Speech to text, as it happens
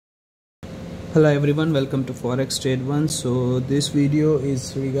Hello everyone, welcome to Forex Trade 1. So this video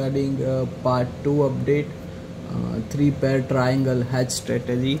is regarding part 2 update, 3-pair triangle hedge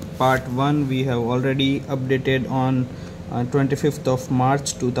strategy. Part 1 we have already updated on 25th of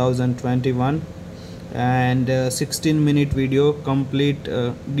March 2021, and 16-minute video complete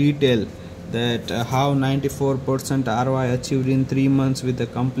detail that how 94% ROI achieved in 3 months with the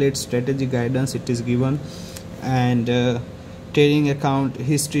complete strategy guidance it is given, and trading account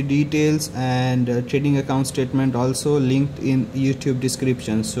history details and trading account statement also linked in YouTube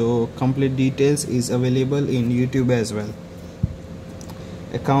description. So complete details is available in YouTube as well.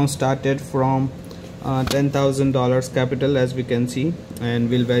 Account started from $10,000 capital, as we can see, and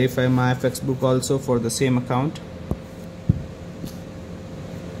we'll verify MyFxBook also for the same account.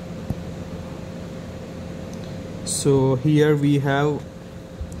 So here we have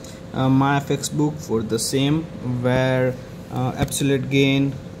MyFxBook for the same, where absolute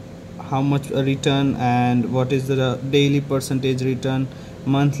gain, how much return, and what is the daily percentage return,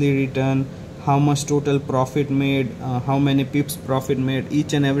 monthly return, how much total profit made, how many pips profit made,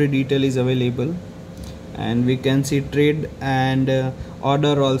 each and every detail is available. And we can see trade and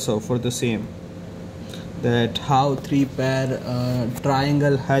order also for the same, that how 3-pair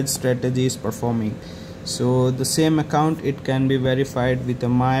triangle hedge strategy is performing. So the same account, it can be verified with a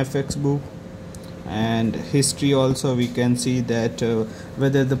MyFxBook, and history also we can see that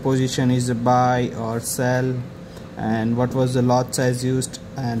whether the position is a buy or sell, and what was the lot size used,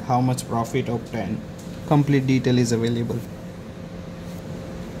 and how much profit obtained. Complete detail is available.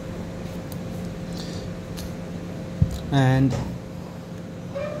 And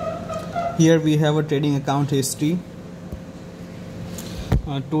here we have a trading account history.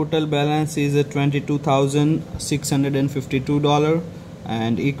 Total balance is $22,652,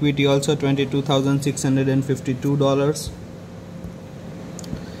 and equity also $22,652.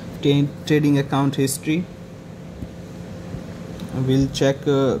 Trading account history, we'll check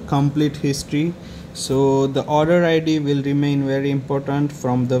complete history. So the order ID will remain very important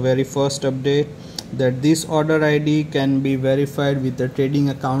from the very first update, that this order ID can be verified with the trading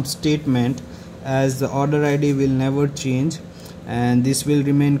account statement, as the order ID will never change, and this will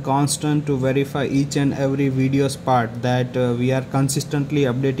remain constant to verify each and every video's part, that we are consistently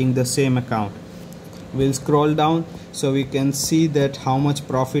updating the same account. We'll scroll down so we can see that how much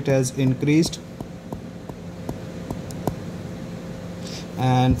profit has increased,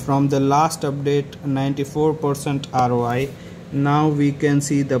 and from the last update 94% ROI. Now we can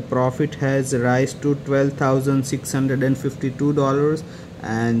see the profit has rise to $12,652,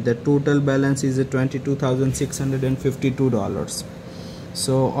 and the total balance is $22,652.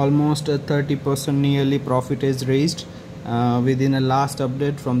 So almost a 30% nearly profit is raised within a last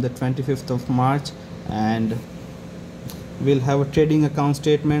update from the 25th of March. And we'll have a trading account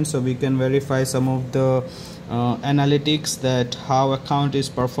statement so we can verify some of the analytics, that how account is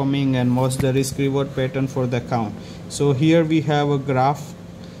performing and what's the risk reward pattern for the account. So here we have a graph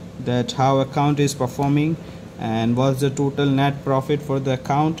that how account is performing and what's the total net profit for the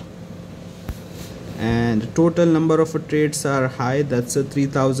account, and total number of trades are high, that's a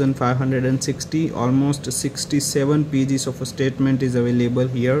 3,560, almost 67 pages of a statement is available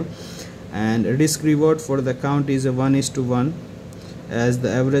here. And risk reward for the account is a 1:1, as the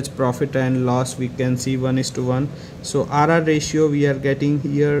average profit and loss we can see 1:1. So RR ratio we are getting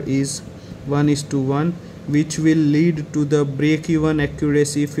here is 1:1, which will lead to the break-even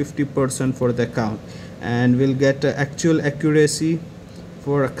accuracy 50% for the account, and we'll get actual accuracy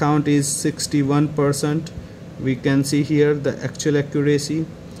for account is 61%. We can see here the actual accuracy.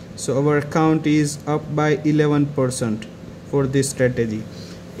 So our account is up by 11% for this strategy.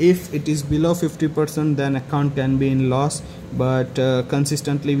 If it is below 50%, then account can be in loss, but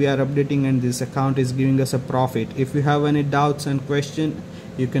consistently we are updating and this account is giving us a profit. If you have any doubts and question,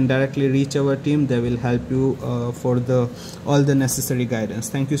 you can directly reach our team. They will help you for all the necessary guidance.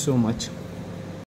 Thank you so much.